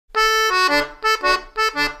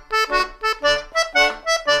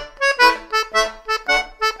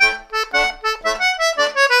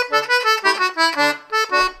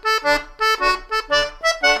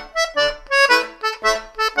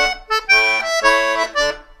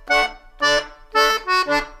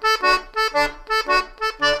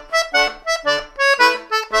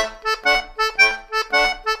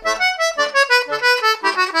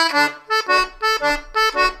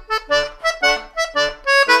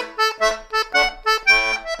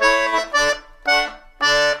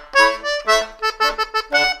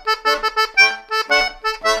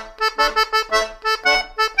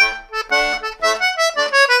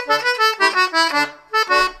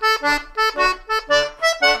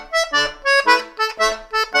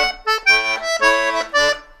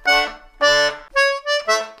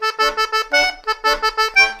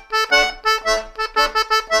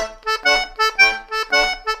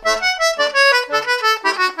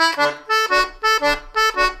Hi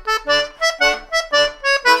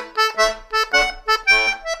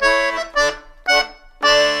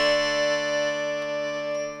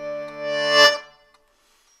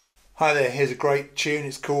there, here's a great tune.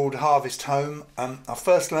 It's called Harvest Home. I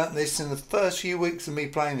first learnt this in the first few weeks of me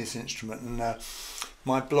playing this instrument, and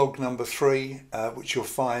my blog number 3, which you'll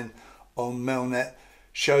find on Melnet,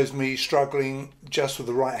 shows me struggling just with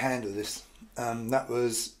the right hand of this. That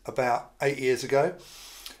was about 8 years ago.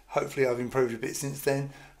 Hopefully I've improved a bit since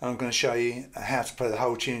then, and I'm going to show you how to play the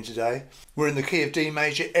whole tune today. We're in the key of D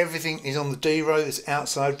major. Everything is on the D row, this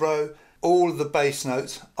outside row. All of the bass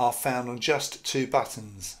notes are found on just 2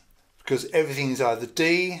 buttons, because everything is either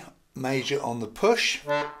D major on the push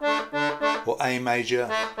or A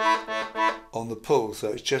major on the pull. So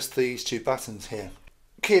it's just these 2 buttons here.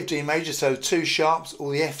 Key of D major, so 2 sharps, all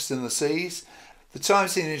the F's and the C's. The time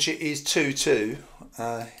signature is 2-2.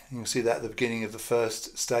 You can see that at the beginning of the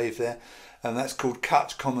first stave there, and that's called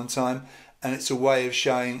cut common time, and it's a way of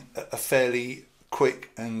showing a fairly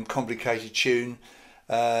quick and complicated tune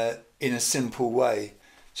in a simple way.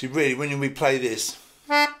 So really, when we play this,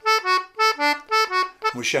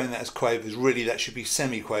 we're showing that as quavers. Really that should be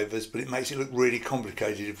semi-quavers, but it makes it look really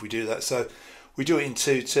complicated if we do that. So we do it in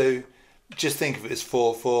 2-2. Just think of it as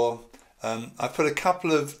 4-4. I put a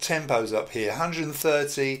couple of tempos up here.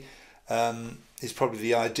 130 is probably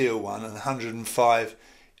the ideal one, and 105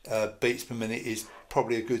 beats per minute is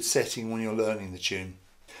probably a good setting when you're learning the tune.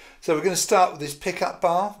 So we're going to start with this pickup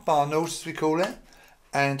bar, bar naught as we call it,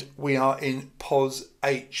 and we are in pos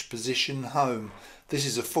H, position home. This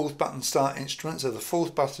is a 4th button start instrument, so the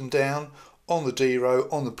 4th button down on the D row,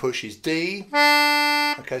 on the push is D.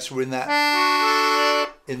 Okay, so we're in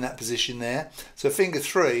that position there. So finger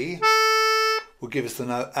 3 will give us the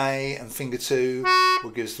note A, and finger 2 will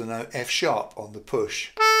give us the note F sharp on the push.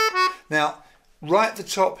 Now, right at the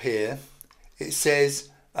top here, it says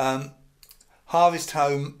Harvest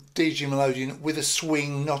Home DG Melodeon with a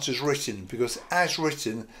swing not as written, because as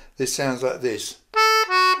written, this sounds like this.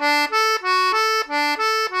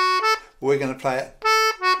 We're going to play it.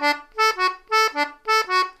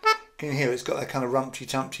 Can you hear it? It's got that kind of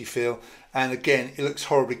rumpty-tumpty feel, and again it looks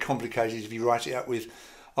horribly complicated if you write it out with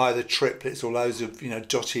either triplets or loads of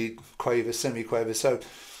dotted quavers, semi-quavers. So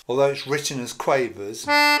although it's written as quavers,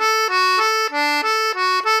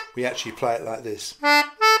 we actually play it like this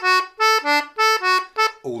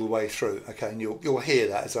all the way through. Okay, and you'll hear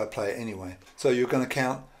that as I play it anyway. So you're going to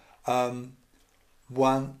count 1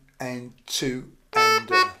 and 2 and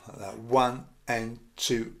like that. 1 and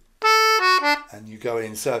 2, and you go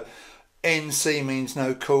in. So NC means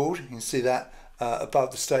no chord. You can see that above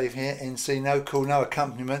the stave here. NC, no chord, no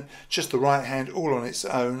accompaniment, just the right hand all on its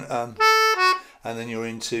own, and then you're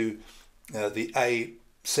into the A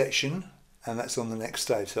section, and that's on the next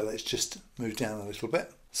stave. So let's just move down a little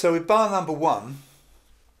bit. So with bar number 1,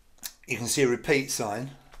 you can see a repeat sign,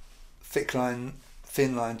 thick line,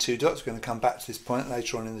 thin line, 2 dots. We're going to come back to this point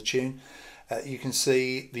later on in the tune. You can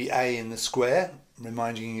see the A in the square,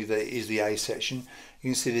 reminding you that it is the A section. You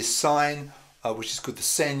can see this sign, which is called the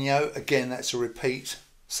segno. Again, that's a repeat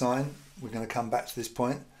sign. We're going to come back to this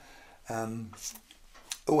point.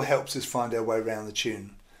 All helps us find our way around the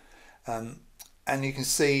tune. And you can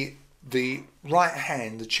see the right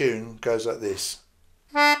hand, the tune goes like this.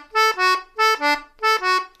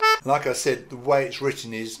 Like I said, the way it's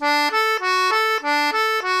written is,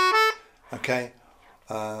 okay,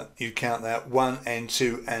 you count that 1 and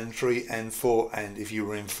 2 and 3 and 4, and if you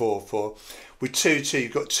were in 4-4. With 2-2,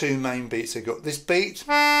 you've got 2 main beats. So you've got this beat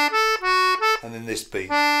and then this beat.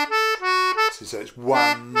 So it's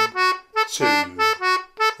 1, 2.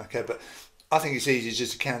 Okay, but I think it's easier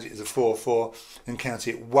just to count it as a 4-4 and count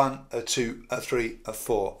it 1, a 2, a 3, a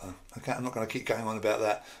 4. Okay, I'm not going to keep going on about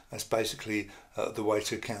that. That's basically the way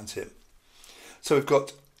to count it. So we've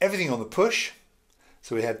got everything on the push.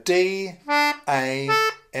 So we have D, A,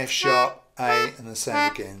 F sharp, A, and the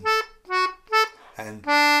same again. And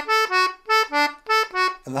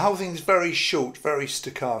the whole thing is very short, very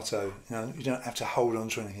staccato. You don't have to hold on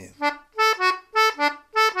to anything.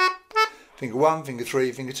 Finger 1, finger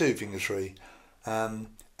 3, finger 2, finger 3. And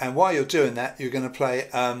while you're doing that, you're going to play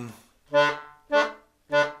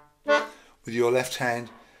with your left hand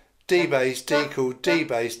D bass, D chord, D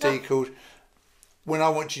bass, D chord. When I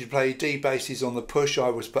want you to play D basses on the push, I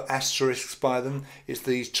always put asterisks by them. It's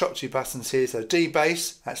these top 2 buttons here. So D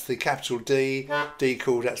bass, that's the capital D. D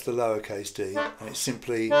chord, that's the lowercase d. And it's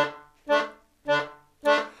simply, so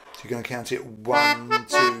you're going to count it 1,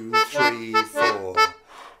 2, 3, 4.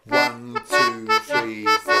 1, 2, 3,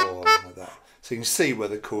 4, like that. So you can see where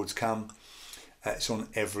the chords come. It's on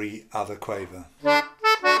every other quaver.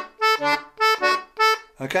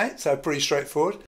 Okay, so pretty straightforward.